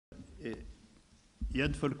Et Jan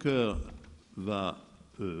Völker va,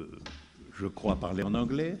 je crois, parler en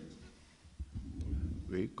anglais.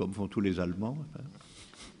 Oui, comme font tous les Allemands.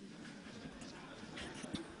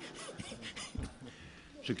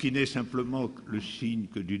 Ce qui n'est simplement le signe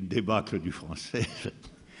que d'une débâcle du français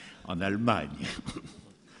en Allemagne.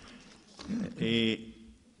 Et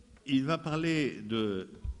il va parler de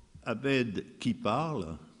Ahmed qui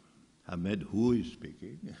parle, Ahmed who is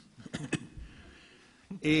speaking.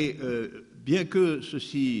 Et bien que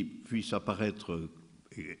ceci puisse apparaître,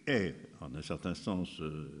 et en un certain sens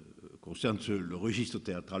concerne le registre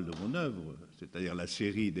théâtral de mon œuvre, c'est-à-dire la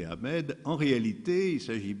série des Ahmed, en réalité, il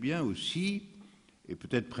s'agit bien aussi, et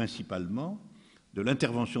peut-être principalement, de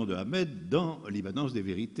l'intervention de Ahmed dans l'immanence des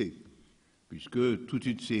vérités, puisque toute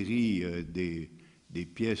une série des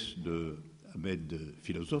pièces de Ahmed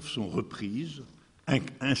philosophe sont reprises,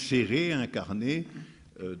 insérées, incarnées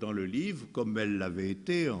dans le livre, comme elles l'avaient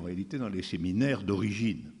été en réalité dans les séminaires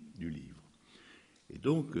d'origine du livre. Et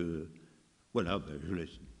donc, voilà, ben,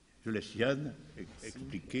 je laisse Yann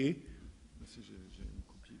expliquer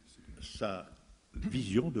sa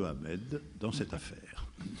vision de Ahmed dans cette affaire.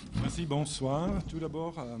 Merci, bonsoir. Tout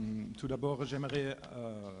d'abord, j'aimerais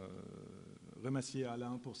remercier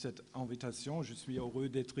Alain pour cette invitation. Je suis heureux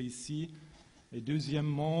d'être ici. Et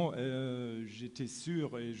deuxièmement, j'étais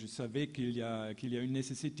sûr et je savais qu'il y a une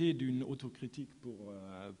nécessité d'une autocritique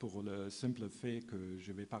pour le simple fait que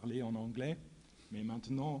je vais parler en anglais. Mais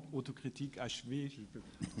maintenant, autocritique achevée, je peux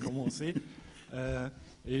commencer.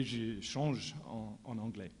 Et je change en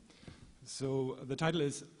anglais. So the title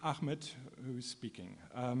is Ahmed who's speaking.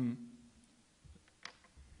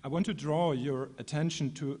 I want to draw your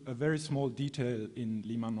attention to a very small detail in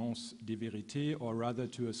l'immanence des vérités, or rather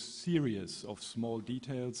to a series of small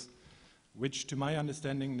details, which to my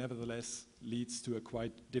understanding nevertheless leads to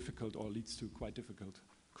quite difficult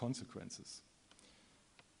consequences.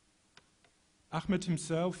 Ahmed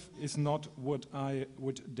himself is not what I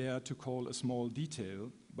would dare to call a small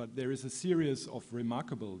detail, but there is a series of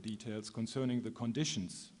remarkable details concerning the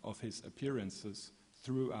conditions of his appearances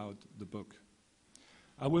throughout the book.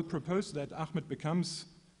 I will propose that Ahmed becomes,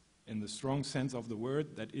 in the strong sense of the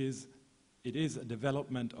word, that is, it is a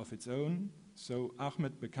development of its own, so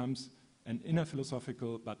Ahmed becomes an inner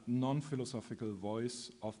philosophical but non-philosophical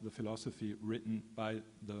voice of the philosophy written by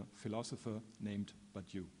the philosopher named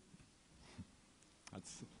Badiou.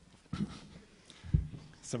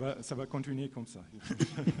 Ça va continuer comme ça.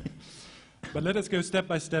 But let us go step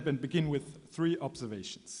by step and begin with 3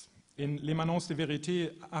 observations. In l'immanence des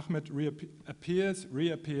vérités, Ahmed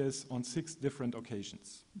reappears on 6 different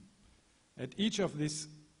occasions. At each of these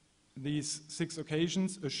 6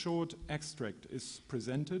 occasions, a short extract is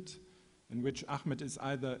presented in which Ahmed is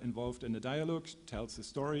either involved in a dialogue, tells a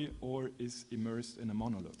story, or is immersed in a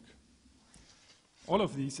monologue. All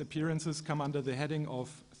of these appearances come under the heading of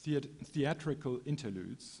theatrical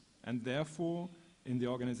interludes, and therefore, in the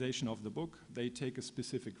organization of the book, they take a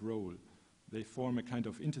specific role. They form a kind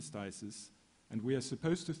of interstices, and we are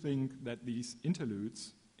supposed to think that these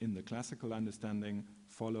interludes, in the classical understanding,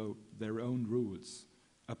 follow their own rules,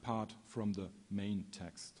 apart from the main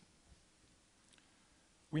text.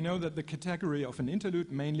 We know that the category of an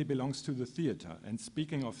interlude mainly belongs to the theater, and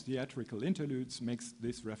speaking of theatrical interludes makes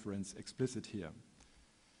this reference explicit here.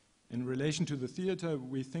 In relation to the theater,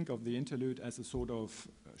 we think of the interlude as a sort of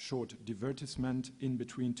short divertissement in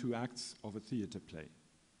between 2 acts of a theater play.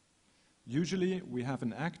 Usually, we have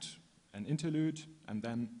an act, an interlude, and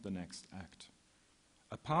then the next act.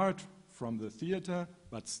 Apart from the theater,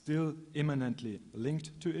 but still immanently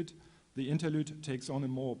linked to it, the interlude takes on a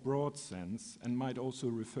more broad sense and might also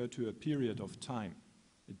refer to a period of time.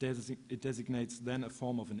 It designates then a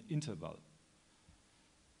form of an interval.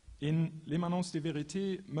 In l'immanence des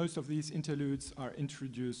vérités, most of these interludes are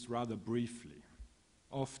introduced rather briefly.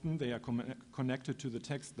 Often they are connected to the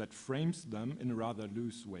text that frames them in a rather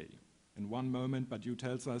loose way. In one moment, Badiou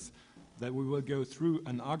tells us that we will go through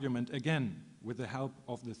an argument again with the help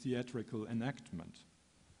of the theatrical enactment.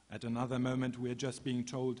 At another moment, we are just being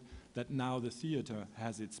told that now the theater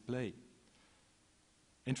has its play.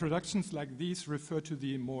 Introductions like these refer to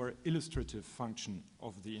the more illustrative function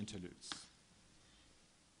of the interludes.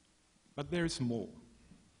 But there is more.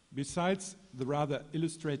 Besides the rather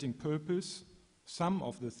illustrating purpose, some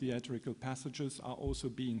of the theatrical passages are also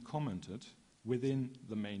being commented within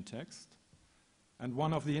the main text, and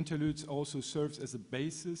one of the interludes also serves as a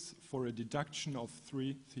basis for a deduction of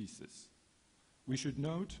 3 theses. We should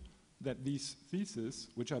note that these theses,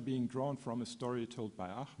 which are being drawn from a story told by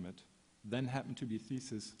Ahmed, then happen to be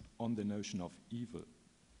theses on the notion of evil.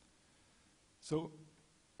 So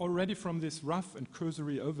already from this rough and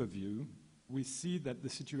cursory overview, we see that the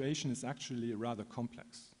situation is actually rather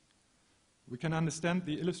complex. We can understand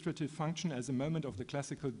the illustrative function as a moment of the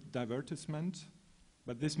classical divertissement,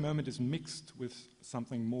 but this moment is mixed with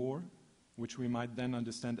something more, which we might then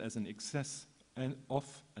understand as an excess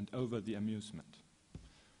of and over the amusement.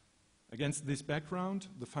 Against this background,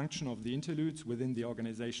 the function of the interludes within the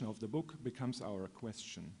organization of the book becomes our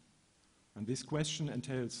question. And this question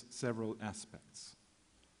entails several aspects.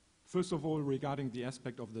 First of all, regarding the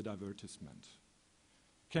aspect of the divertissement.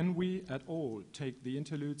 Can we at all take the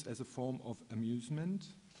interludes as a form of amusement,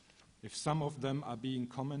 if some of them are being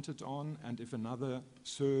commented on and if another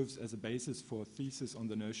serves as a basis for a thesis on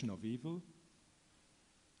the notion of evil?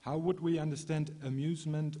 How would we understand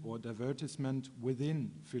amusement or divertissement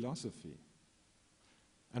within philosophy?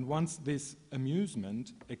 And once this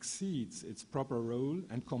amusement exceeds its proper role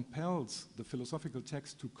and compels the philosophical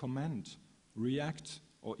text to comment, react,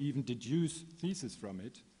 or even deduce thesis from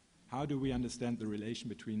it, how do we understand the relation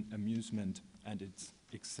between amusement and its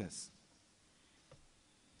excess?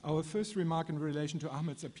 Our first remark in relation to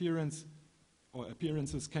Ahmed's appearance or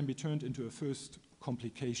appearances can be turned into a first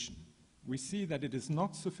complication. We see that it is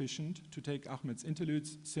not sufficient to take Ahmed's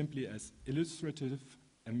interludes simply as illustrative,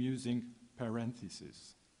 amusing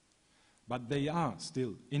parentheses. But they are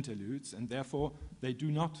still interludes, and therefore they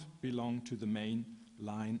do not belong to the main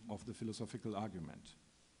line of the philosophical argument.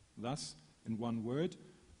 Thus, in one word,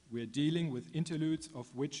 we are dealing with interludes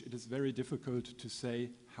of which it is very difficult to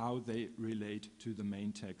say how they relate to the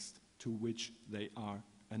main text to which they are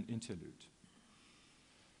an interlude.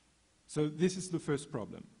 So this is the first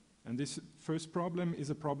problem. And this first problem is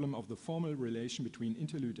a problem of the formal relation between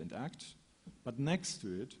interlude and act, but next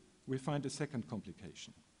to it we find a second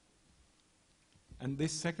complication. And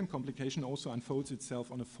this second complication also unfolds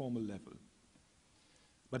itself on a formal level.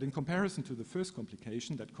 But in comparison to the first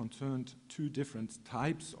complication that concerned two different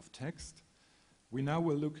types of text, we now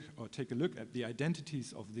will take a look at the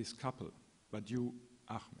identities of this couple, Badiou,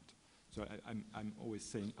 Ahmed. So I'm always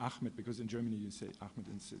saying Ahmed because in Germany you say Ahmed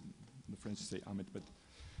and in the French you say Ahmed.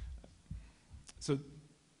 So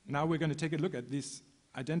now we're going to take a look at these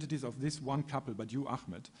identities of this one couple, Badiou,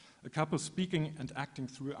 Ahmed, a couple speaking and acting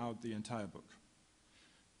throughout the entire book.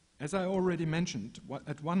 As I already mentioned,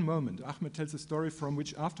 at one moment, Ahmed tells a story from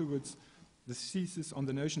which afterwards the thesis on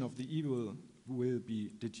the notion of the evil will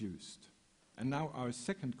be deduced. And now our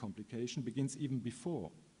second complication begins even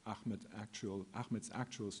before Ahmed's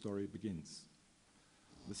actual story begins.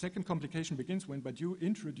 The second complication begins when Badiou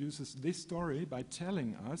introduces this story by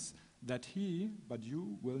telling us that he,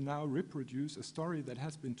 Badiou, will now reproduce a story that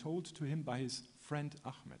has been told to him by his friend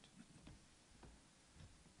Ahmed.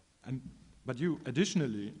 And Badiou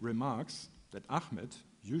additionally remarks that Ahmed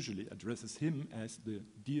usually addresses him as the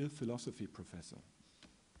dear philosophy professor.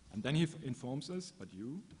 And then he informs us,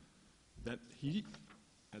 Badiou, that he,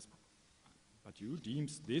 as Badiou,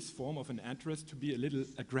 deems this form of an address to be a little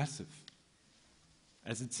aggressive,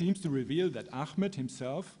 as it seems to reveal that Ahmed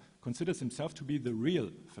himself considers himself to be the real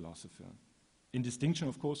philosopher, in distinction,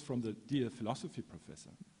 of course, from the dear philosophy professor,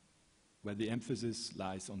 where the emphasis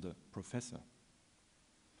lies on the professor.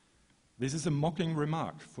 This is a mocking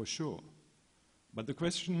remark, for sure, but the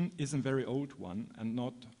question is a very old one and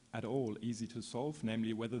not at all easy to solve,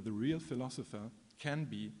 namely whether the real philosopher can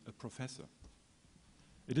be a professor.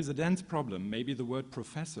 It is a dense problem. Maybe the word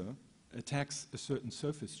professor attacks a certain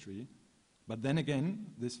sophistry, but then again,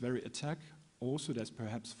 this very attack also does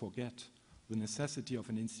perhaps forget the necessity of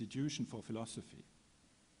an institution for philosophy.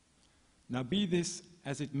 Now, be this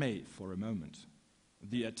as it may for a moment,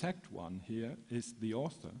 the attacked one here is the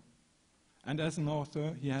author, and as an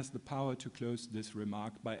author, he has the power to close this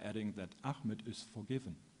remark by adding that Ahmed is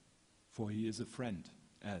forgiven, for he is a friend,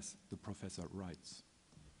 as the professor writes.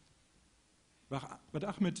 But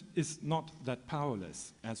Ahmed is not that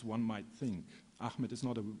powerless, as one might think. Ahmed is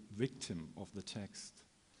not a victim of the text.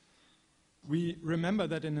 We remember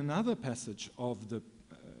that in another passage of the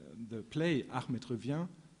play Ahmed Revient,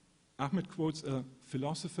 Ahmed quotes a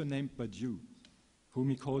philosopher named Badiou, whom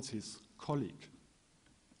he calls his colleague,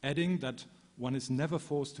 adding that one is never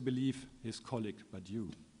forced to believe his colleague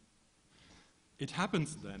Badiou. It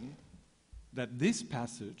happens then that this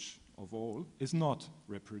passage of all is not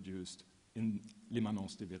reproduced in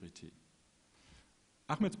L'Immanence des Vérités.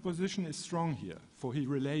 Ahmed's position is strong here, for he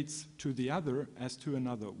relates to the other as to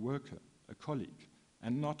another worker, a colleague,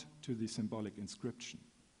 and not to the symbolic inscription.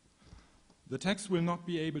 The text will not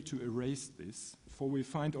be able to erase this, for we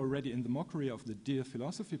find already in the mockery of the dear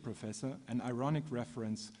philosophy professor an ironic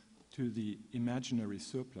reference to the imaginary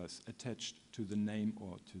surplus attached to the name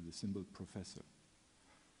or to the symbol professor.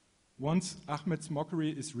 Once Ahmed's mockery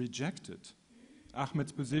is rejected,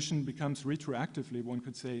 Ahmed's position becomes retroactively, one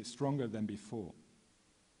could say, stronger than before.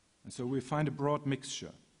 And so we find a broad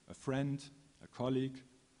mixture, a friend, a colleague,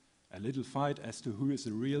 a little fight as to who is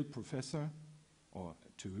the real professor or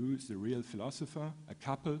to who is the real philosopher, a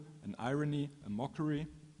couple, an irony, a mockery.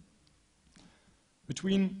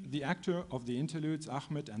 Between the actor of the interludes,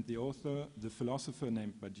 Ahmed, and the author, the philosopher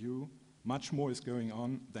named Badiou, much more is going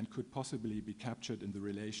on than could possibly be captured in the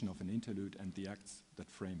relation of an interlude and the acts that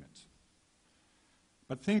frame it.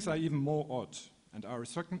 But things are even more odd, and our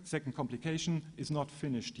second complication is not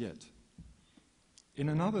finished yet. In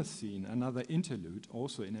another scene, another interlude,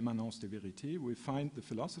 also in Émanence des vérités, we find the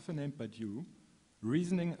philosopher named Badiou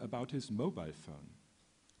reasoning about his mobile phone,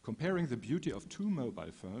 comparing the beauty of two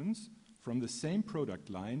mobile phones from the same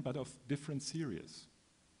product line but of different series.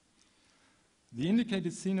 The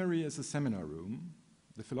indicated scenery is a seminar room,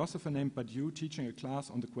 the philosopher named Badiou teaching a class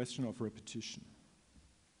on the question of repetition.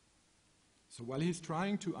 So while he's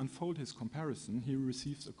trying to unfold his comparison, he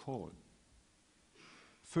receives a call.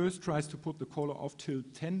 First tries to put the caller off till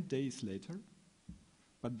 10 days later,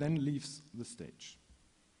 but then leaves the stage.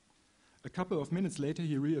 A couple of minutes later,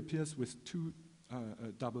 he reappears with two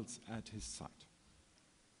doubles at his side.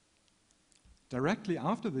 Directly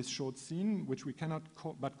after this short scene, which we cannot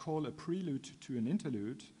but call a prelude to an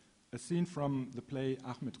interlude, a scene from the play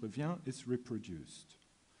Ahmed Revient is reproduced.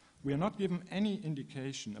 We are not given any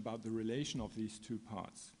indication about the relation of these two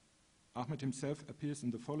parts. Ahmed himself appears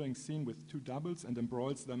in the following scene with two doubles and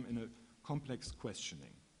embroils them in a complex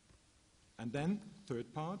questioning. And then,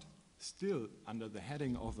 third part, still under the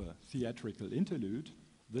heading of a theatrical interlude,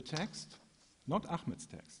 the text, not Ahmed's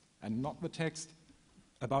text, and not the text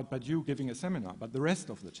about Badiou giving a seminar, but the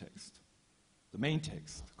rest of the text, the main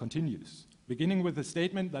text, continues, beginning with the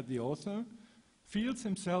statement that the author feels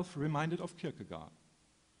himself reminded of Kierkegaard.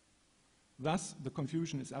 Thus, the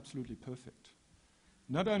confusion is absolutely perfect.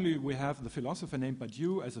 Not only we have the philosopher named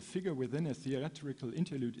Badiou as a figure within a theatrical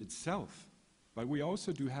interlude itself, but we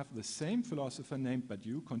also do have the same philosopher named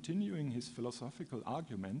Badiou continuing his philosophical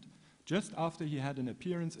argument just after he had an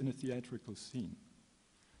appearance in a theatrical scene.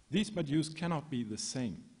 These Badious cannot be the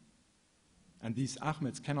same, and these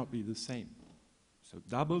Ahmeds cannot be the same. So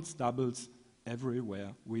doubles, doubles, everywhere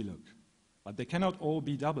we look. But they cannot all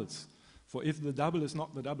be doubles, for if the double is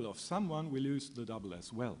not the double of someone, we lose the double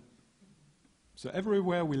as well. So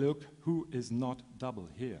everywhere we look, who is not double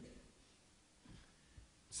here?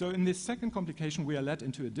 So in this second complication, we are led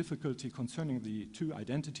into a difficulty concerning the two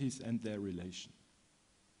identities and their relation.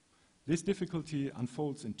 This difficulty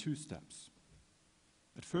unfolds in two steps.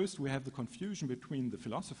 At first, we have the confusion between the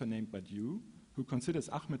philosopher named Badiou, who considers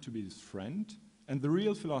Ahmed to be his friend, and the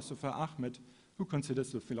real philosopher Ahmed, who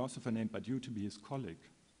considers the philosopher named Badiou to be his colleague,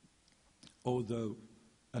 although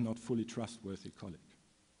a not fully trustworthy colleague.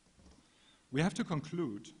 We have to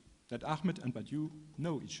conclude that Ahmed and Badiou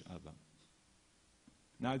know each other.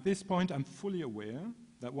 Now, at this point, I'm fully aware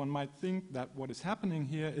that one might think that what is happening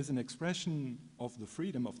here is an expression of the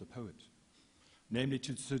freedom of the poet, namely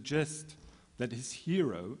to suggest that his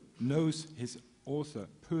hero knows his author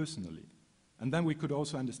personally. And then we could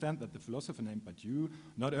also understand that the philosopher named Badiou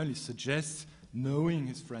not only suggests knowing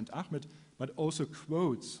his friend Ahmed, but also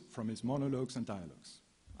quotes from his monologues and dialogues.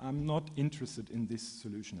 I'm not interested in this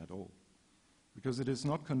solution at all, because it is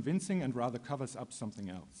not convincing and rather covers up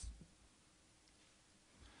something else.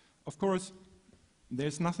 Of course,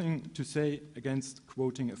 there's nothing to say against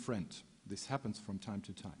quoting a friend. This happens from time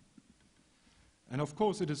to time. And of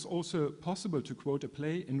course, it is also possible to quote a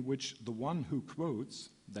play in which the one who quotes,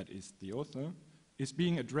 that is the author, is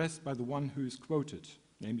being addressed by the one who is quoted,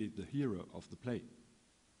 namely the hero of the play.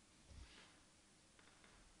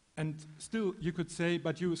 And still, you could say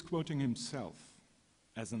Badiou is quoting himself.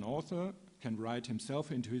 As an author can write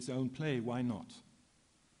himself into his own play, why not?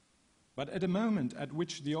 But at a moment at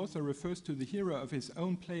which the author refers to the hero of his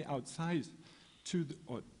own play outside, to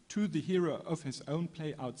the hero of his own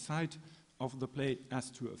play outside of the play as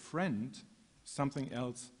to a friend, something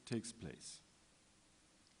else takes place.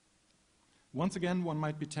 Once again, one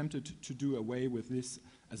might be tempted to do away with this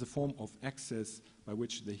as a form of access by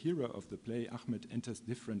which the hero of the play, Ahmed, enters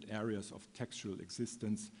different areas of textual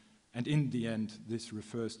existence, and in the end, this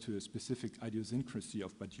refers to a specific idiosyncrasy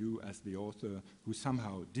of Badiou as the author who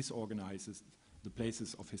somehow disorganizes the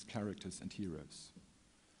places of his characters and heroes.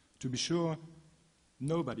 To be sure,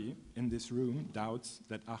 nobody in this room doubts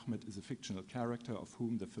that Ahmed is a fictional character of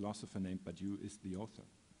whom the philosopher named Badiou is the author.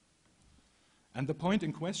 And the point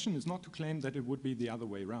in question is not to claim that it would be the other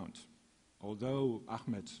way around, although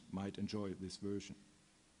Ahmed might enjoy this version.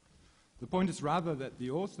 The point is rather that the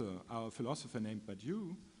author, our philosopher named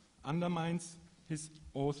Badiou, undermines his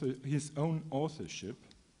own authorship,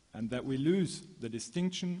 and that we lose the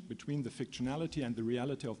distinction between the fictionality and the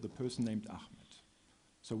reality of the person named Ahmed.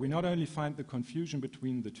 So we not only find the confusion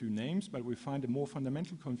between the two names, but we find a more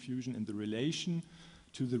fundamental confusion in the relation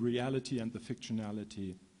to the reality and the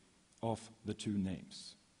fictionality of the two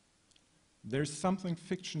names. There's something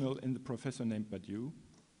fictional in the professor named Badiou,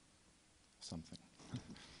 something,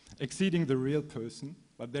 exceeding the real person,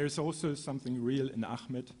 but there's also something real in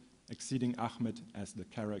Ahmed, exceeding Ahmed as the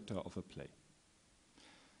character of a play.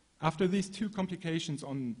 After these two complications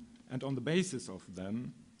and on the basis of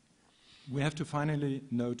them, we have to finally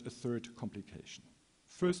note a third complication.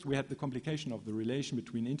 First, we had the complication of the relation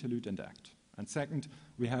between interlude and act. And second,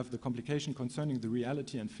 we have the complication concerning the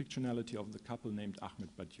reality and fictionality of the couple named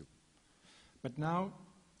Ahmed Badiou. But now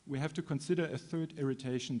we have to consider a third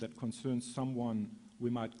irritation that concerns someone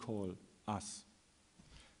we might call us.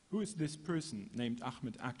 Who is this person named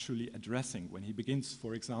Ahmed actually addressing when he begins,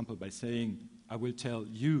 for example, by saying, "I will tell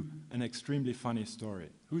you an extremely funny story"?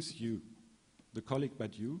 Who's you? The colleague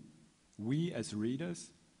Badiou? We as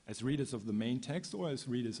readers of the main text, or as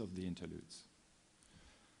readers of the interludes?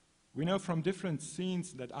 We know from different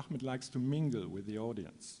scenes that Ahmed likes to mingle with the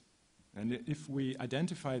audience. And if we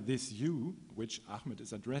identify this you, which Ahmed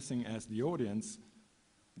is addressing as the audience,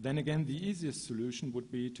 then again the easiest solution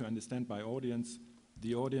would be to understand by audience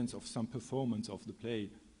the audience of some performance of the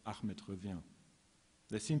play Ahmed Revient.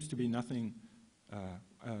 There seems to be nothing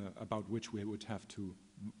about which we would have to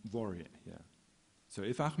worry here. So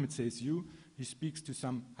if Ahmed says you, he speaks to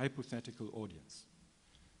some hypothetical audience.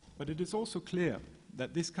 But it is also clear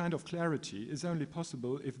that this kind of clarity is only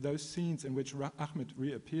possible if those scenes in which Ahmed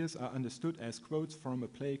reappears are understood as quotes from a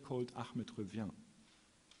play called Ahmed Revient.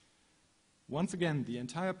 Once again, the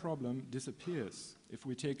entire problem disappears if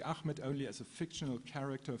we take Ahmed only as a fictional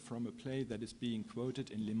character from a play that is being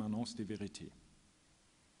quoted in L'Immanence des Vérités.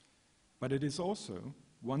 But it is also,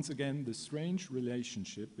 once again, the strange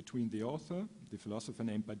relationship between the author, the philosopher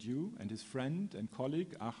named Badiou, and his friend and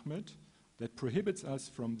colleague Ahmed that prohibits us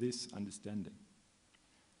from this understanding.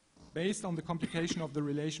 Based on the complication of the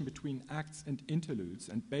relation between acts and interludes,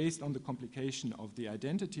 and based on the complication of the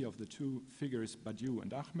identity of the two figures, Badiou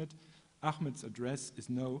and Ahmed, Ahmed's address is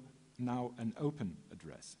now an open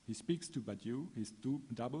address. He speaks to Badiou, he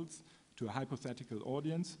doubles to a hypothetical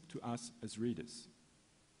audience, to us as readers.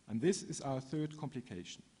 And this is our third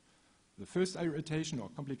complication. The first irritation or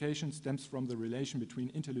complication stems from the relation between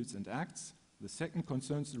interludes and acts. The second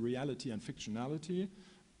concerns the reality and fictionality,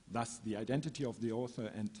 thus the identity of the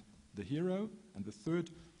author and the hero. And the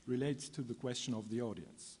third relates to the question of the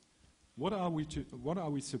audience. What are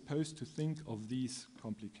we supposed to think of these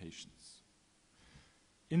complications?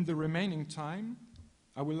 In the remaining time,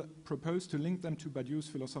 I will propose to link them to Badiou's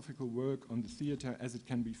philosophical work on the theatre as it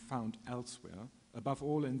can be found elsewhere, above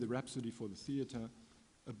all in the Rhapsody for the Theatre,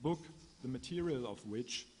 a book, the material of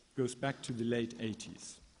which goes back to the late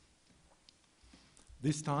 80s.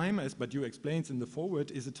 This time, as Badiou explains in the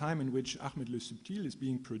foreword, is a time in which Ahmed le Subtil is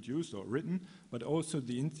being produced or written, but also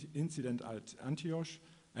the incident at Antioch,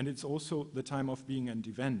 and it's also the time of being an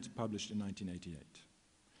event published in 1988.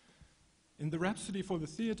 In the Rhapsody for the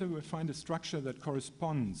Theatre, we find a structure that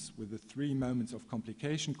corresponds with the three moments of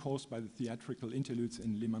complication caused by the theatrical interludes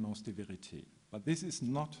in L'Immanence des Vérités. But this is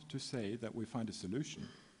not to say that we find a solution,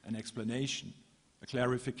 an explanation, a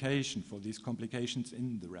clarification for these complications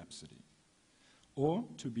in the Rhapsody. Or,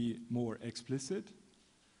 to be more explicit,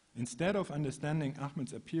 instead of understanding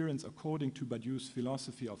Ahmed's appearance according to Badiou's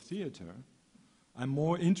philosophy of theatre, I'm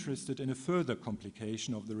more interested in a further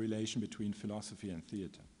complication of the relation between philosophy and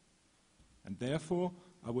theatre. And therefore,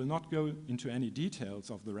 I will not go into any details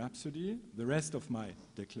of the Rhapsody. The rest of my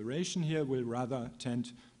declaration here will rather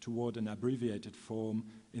tend toward an abbreviated form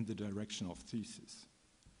in the direction of thesis.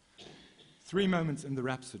 3 moments in the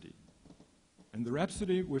Rhapsody. In the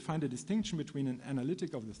Rhapsody, we find a distinction between an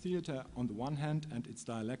analytic of the theatre on the one hand and its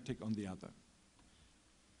dialectic on the other.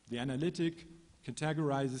 The analytic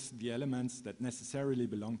categorizes the elements that necessarily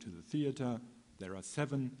belong to the theatre. There are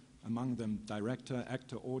 7, among them director,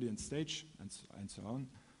 actor, audience, stage, and so on.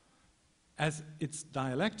 As its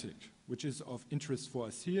dialectic, which is of interest for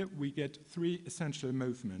us here, we get 3 essential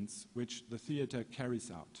movements which the theatre carries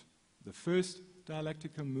out. The first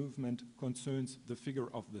dialectical movement concerns the figure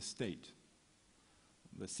of the state.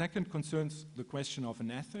 The second concerns the question of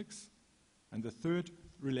an ethics, and the third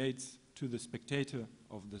relates to the spectator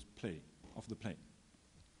of the play.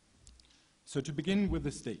 So to begin with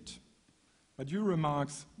the state, Badiou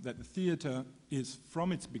remarks that the theatre is,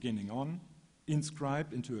 from its beginning on,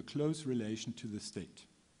 inscribed into a close relation to the state.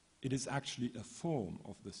 It is actually a form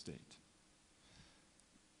of the state.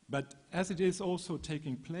 But as it is also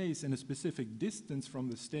taking place in a specific distance from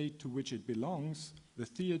the state to which it belongs, the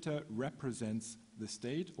theater represents the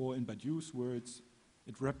state, or in Badiou's words,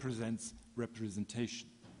 it represents representation.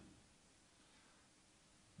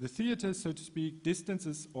 The theater, so to speak,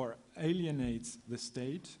 distances or alienates the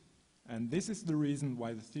state, and this is the reason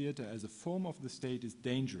why the theater as a form of the state is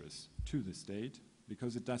dangerous to the state,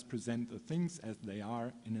 because it does present the things as they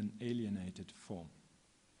are in an alienated form.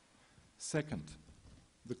 Second,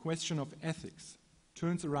 the question of ethics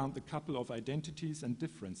turns around the couple of identities and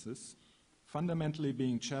differences, fundamentally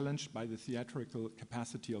being challenged by the theatrical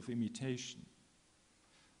capacity of imitation.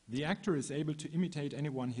 The actor is able to imitate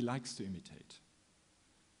anyone he likes to imitate.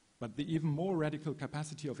 But the even more radical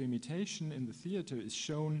capacity of imitation in the theater is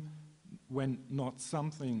shown when not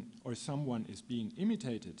something or someone is being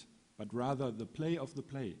imitated, but rather the play of the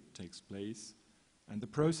play takes place, and the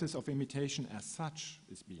process of imitation as such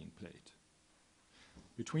is being played.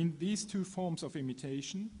 Between these two forms of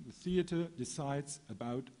imitation, the theater decides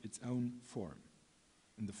about its own form.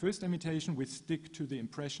 In the first imitation, we stick to the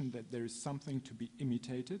impression that there is something to be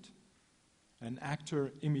imitated. An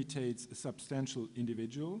actor imitates a substantial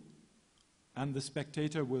individual, and the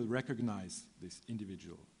spectator will recognize this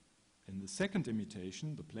individual. In the second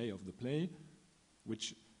imitation, the play of the play,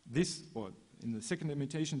 in the second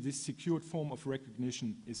imitation, this secured form of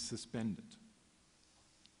recognition is suspended.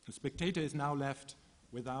 The spectator is now left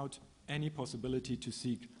without any possibility to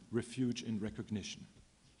seek refuge in recognition.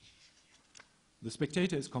 The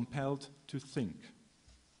spectator is compelled to think.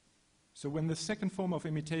 So when the second form of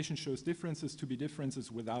imitation shows differences to be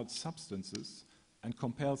differences without substances and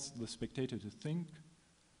compels the spectator to think,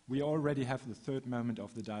 we already have the third moment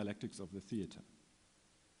of the dialectics of the theater.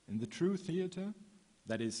 In the true theater,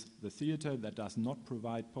 that is, the theater that does not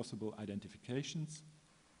provide possible identifications,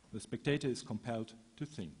 the spectator is compelled to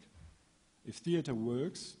think. If theater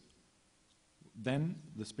works, then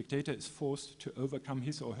the spectator is forced to overcome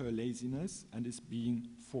his or her laziness and is being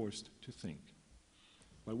forced to think.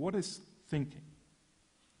 But what is thinking?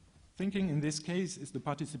 Thinking in this case is the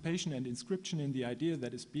participation and inscription in the idea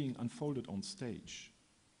that is being unfolded on stage.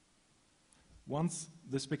 Once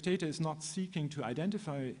the spectator is not seeking to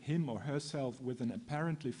identify him or herself with an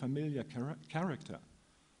apparently familiar character,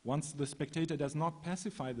 once the spectator does not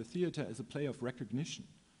pacify the theater as a play of recognition,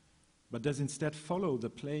 but does instead follow the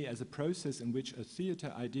play as a process in which a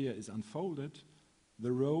theater idea is unfolded,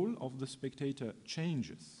 the role of the spectator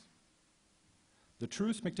changes. The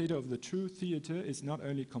true spectator of the true theater is not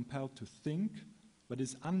only compelled to think, but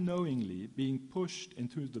is unknowingly being pushed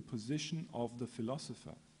into the position of the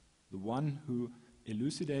philosopher, the one who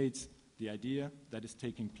elucidates the idea that is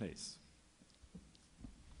taking place.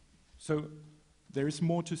 So there is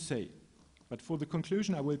more to say. But for the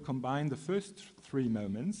conclusion, I will combine the first three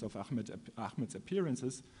moments of Ahmed's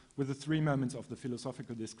appearances with the three moments of the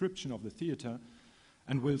philosophical description of the theater,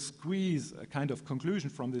 and will squeeze a kind of conclusion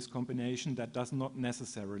from this combination that does not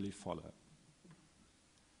necessarily follow.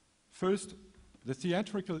 First, the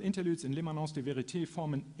theatrical interludes in l'immanence des vérités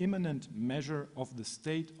form an immanent measure of the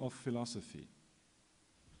state of philosophy.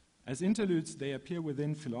 As interludes, they appear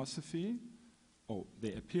within philosophy, or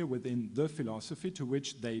they appear within the philosophy to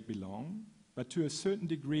which they belong, but to a certain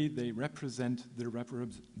degree they represent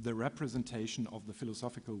the representation of the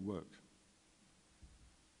philosophical work.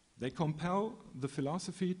 They compel the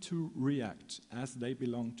philosophy to react as they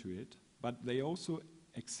belong to it, but they also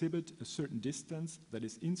exhibit a certain distance that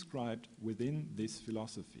is inscribed within this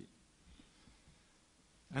philosophy.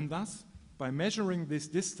 And thus, by measuring this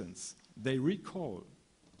distance, they recall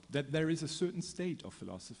that there is a certain state of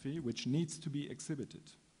philosophy which needs to be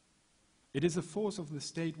exhibited. It is a force of the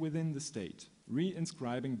state within the state,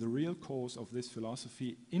 re-inscribing the real course of this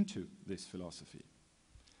philosophy into this philosophy.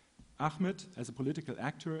 Ahmed, as a political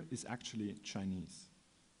actor, is actually Chinese.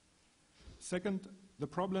 Second, the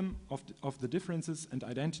problem of the differences and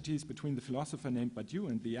identities between the philosopher named Badiou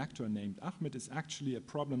and the actor named Ahmed is actually a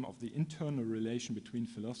problem of the internal relation between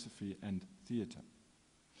philosophy and theater.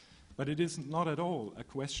 But it is not at all a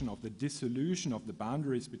question of the dissolution of the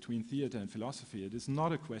boundaries between theater and philosophy. It is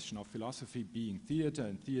not a question of philosophy being theater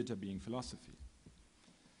and theater being philosophy.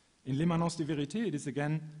 In l'immanence des vérités, it is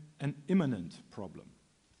again an immanent problem.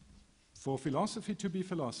 For philosophy to be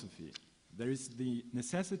philosophy, there is the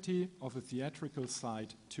necessity of a theatrical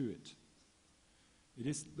side to it. It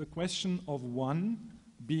is the question of one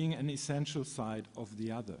being an essential side of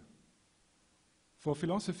the other. For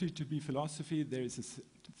philosophy to be philosophy, there is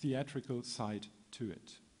a theatrical side to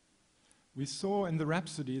it. We saw in the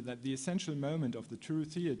Rhapsody that the essential moment of the true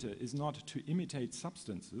theater is not to imitate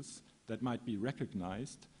substances that might be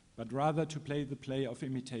recognized, but rather to play the play of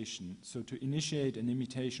imitation, so to initiate an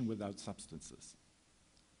imitation without substances.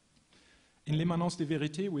 In L'Immanence des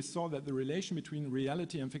Vérités, we saw that the relation between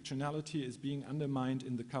reality and fictionality is being undermined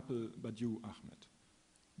in the couple Badiou-Ahmed.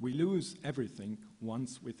 We lose everything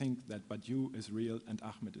once we think that Badiou is real and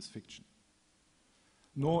Ahmed is fiction.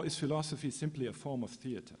 Nor is philosophy simply a form of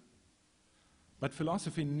theater. But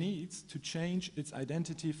philosophy needs to change its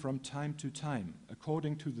identity from time to time,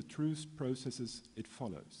 according to the truth processes it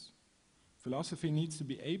follows. Philosophy needs to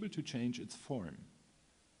be able to change its form.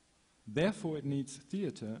 Therefore, it needs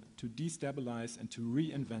theater to destabilize and to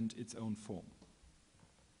reinvent its own form.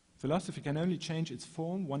 Philosophy can only change its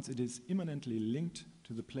form once it is immanently linked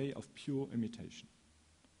to the play of pure imitation.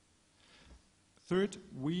 Third,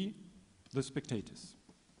 we, the spectators.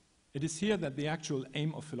 It is here that the actual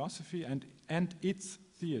aim of philosophy and its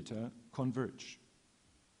theater converge.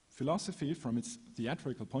 Philosophy, from its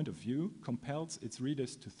theatrical point of view, compels its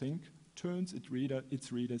readers to think, turns its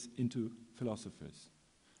readers into philosophers.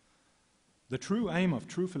 The true aim of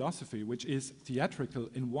true philosophy, which is theatrical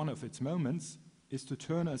in one of its moments, is to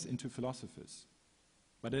turn us into philosophers.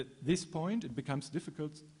 But at this point, it becomes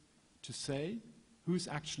difficult to say who's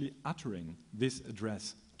actually uttering this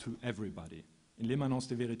address to everybody. In L'Immanence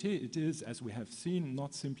des Vérités, it is, as we have seen,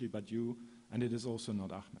 not simply Badiou, and it is also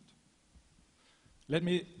not Ahmed. Let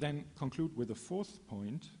me then conclude with a fourth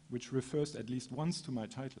point, which refers at least once to my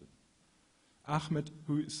title. Ahmed,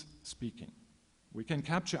 who is speaking. We can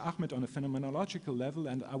capture Ahmed on a phenomenological level,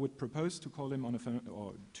 and I would propose to call him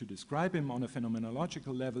to describe him on a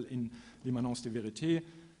phenomenological level in L'Immanence des Vérités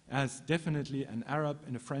as definitely an Arab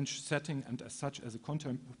in a French setting, and as such as a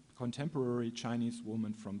contemporary Chinese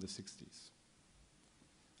woman from the 60s.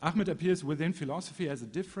 Ahmed appears within philosophy as a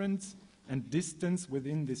difference and distance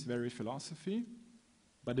within this very philosophy,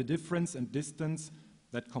 but a difference and distance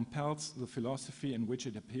that compels the philosophy in which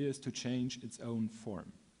it appears to change its own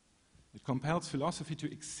form. It compels philosophy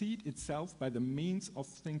to exceed itself by the means of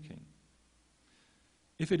thinking.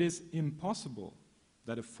 If it is impossible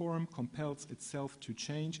that a form compels itself to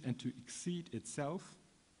change and to exceed itself,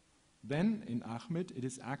 then in Ahmed it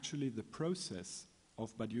is actually the process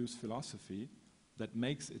of Badiou's philosophy that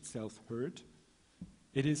makes itself heard.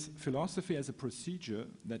 It is philosophy as a procedure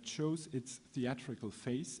that shows its theatrical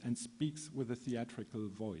face and speaks with a theatrical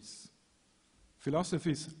voice.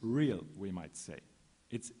 Philosophy is real, we might say.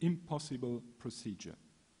 It's impossible procedure.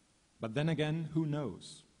 But then again, who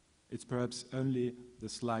knows? It's perhaps only the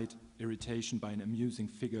slight irritation by an amusing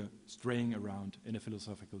figure straying around in a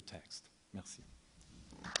philosophical text. Merci.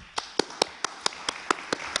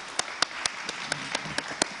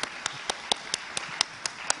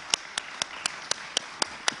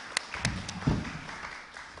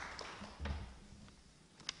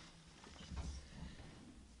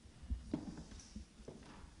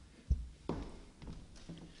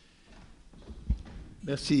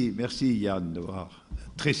 Merci Yann d'avoir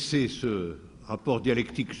tressé ce rapport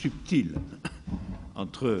dialectique subtil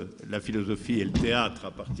entre la philosophie et le théâtre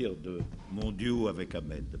à partir de mon duo avec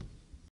Ahmed.